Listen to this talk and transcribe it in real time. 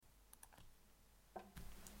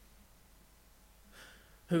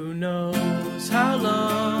Who knows how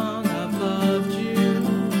long I've loved you?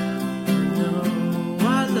 You know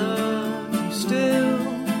I love you still.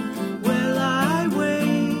 Will I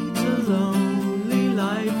wait a lonely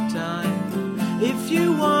lifetime? If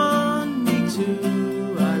you want me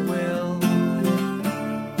to, I will.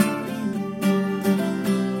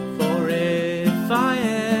 For if I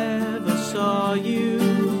ever saw you,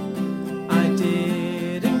 I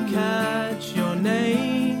didn't catch your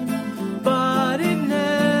name, but it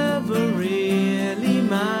never really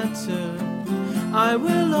mattered. I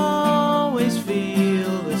will always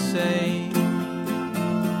feel the same.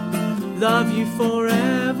 Love you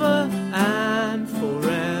forever and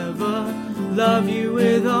forever. Love you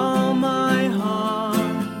with all my heart.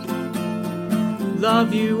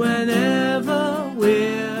 Love you whenever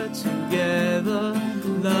we're together.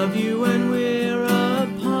 Love you when we're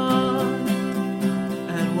apart.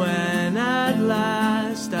 And when at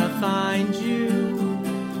last I find you,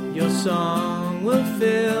 your song will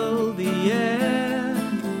fill the air.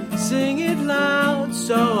 Sing it loud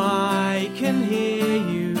so I can hear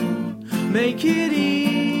you. Make it